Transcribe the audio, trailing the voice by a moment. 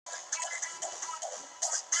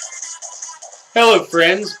Hello,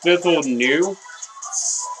 friends. Both old and new.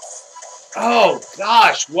 Oh,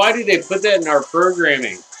 gosh. Why did they put that in our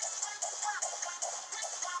programming?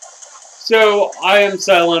 So, I am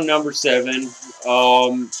Cylon number 7.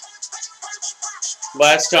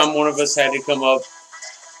 Last time one of us had to come up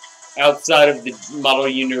outside of the model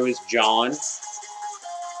you know as John.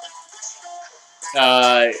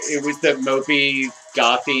 It was the mopey,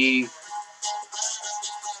 gothy,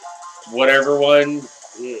 whatever one.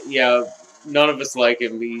 Yeah, none of us like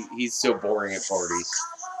him. He's so boring at parties.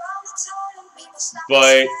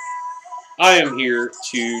 But I am here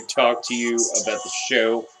to talk to you about the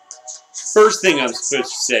show. First thing I'm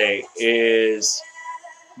supposed to say is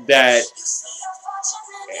that,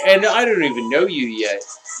 and I don't even know you yet,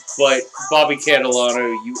 but Bobby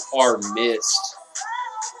Catalano, you are missed.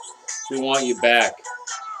 We want you back.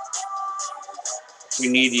 We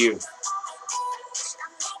need you.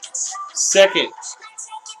 Second,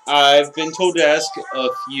 I've been told to ask a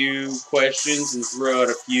few questions and throw out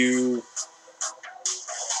a few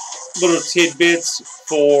little tidbits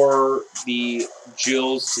for the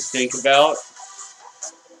Jills to think about.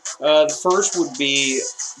 The first would be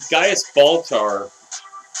Gaius Baltar.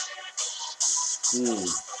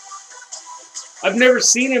 I've never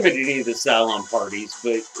seen him at any of the Cylon parties,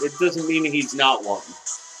 but it doesn't mean he's not one.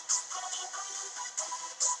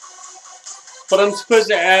 But I'm supposed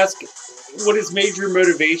to ask what his major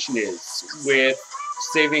motivation is with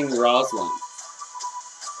saving Rosalind.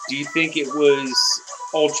 Do you think it was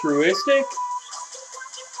altruistic?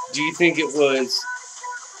 Do you think it was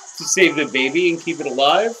to save the baby and keep it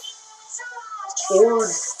alive? Or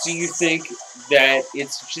do you think that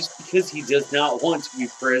it's just because he does not want to be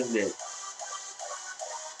president?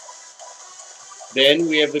 Then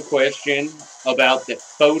we have the question about the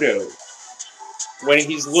photo. When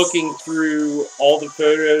he's looking through all the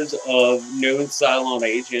photos of known Cylon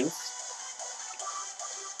agents,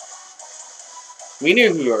 we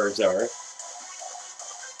know who ours are.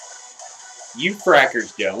 You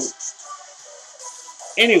frackers don't.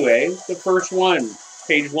 Anyway, the first one,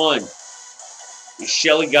 page 1, is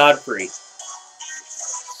Shelley Godfrey.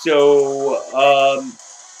 So,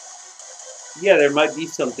 yeah, there might be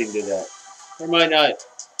something to that. There might not.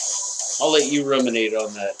 I'll let you ruminate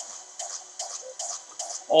on that.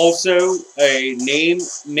 Also, a name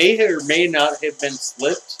may or may not have been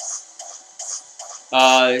slipped.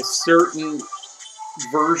 A certain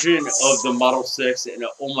version of the Model 6, and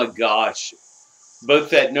oh my gosh, both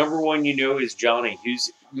that number 1 you know is Johnny, who's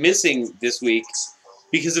missing this week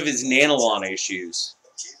because of his Nanolon issues.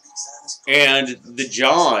 And the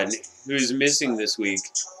John, who's missing this week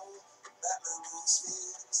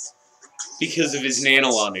because of his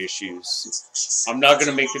Nanolon issues. I'm not going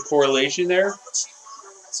to make the correlation there.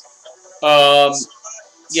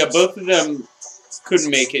 Yeah, both of them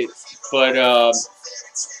couldn't make it, but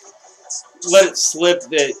let it slip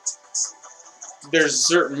that there's a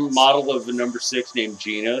certain model of the number 6 named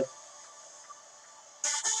Gina.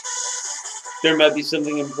 There might be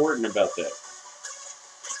something important about that.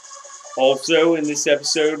 Also, in this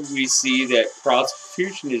episode, we see that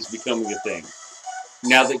prostitution is becoming a thing.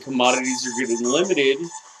 Now that commodities are getting limited,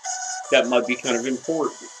 that might be kind of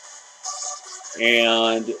important.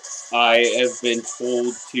 And I have been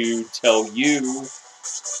told to tell you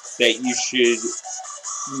that you should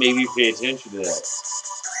maybe pay attention to that.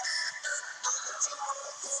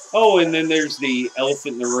 Oh, and then there's the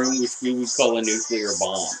elephant in the room, which we would call a nuclear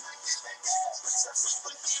bomb.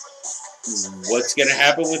 What's going to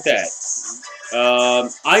happen with that?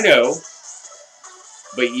 I know,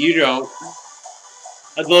 but you don't.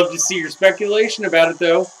 I'd love to see your speculation about it,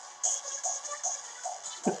 though.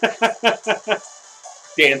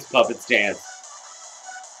 Dance, puppets, dance.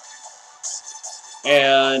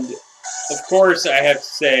 And, of course, I have to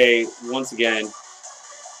say, once again,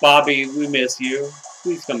 Bobby, we miss you.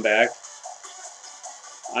 Please come back.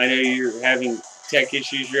 I know you're having tech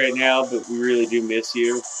issues right now, but we really do miss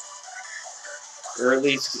you. Or at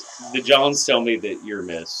least the Johns tell me that you're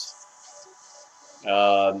missed.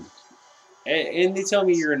 And they tell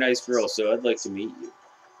me you're a nice girl, so I'd like to meet you.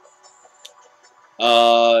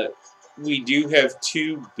 We do have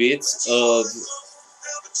 2 bits of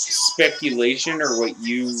speculation, or what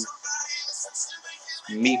you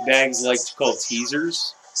meatbags like to call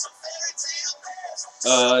teasers.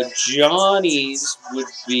 Johnny's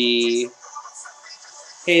would be,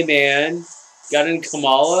 hey man, got any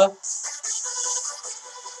Kamala?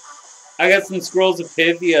 I got some Scrolls of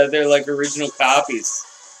Pythia, they're like original copies.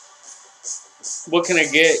 What can I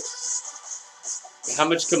get? How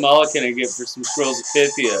much Kamala can I get for some Scrolls of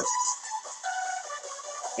Pythia?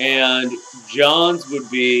 And John's would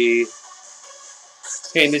be,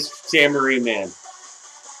 Hey, Mr. Tambourine Man,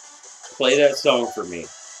 play that song for me.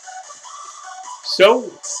 So,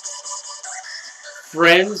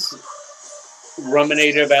 friends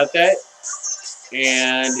ruminated about that,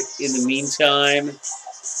 and in the meantime,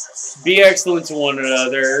 be excellent to one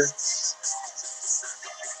another.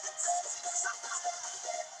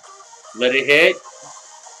 Let it hit,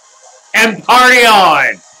 and party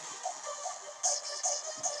on!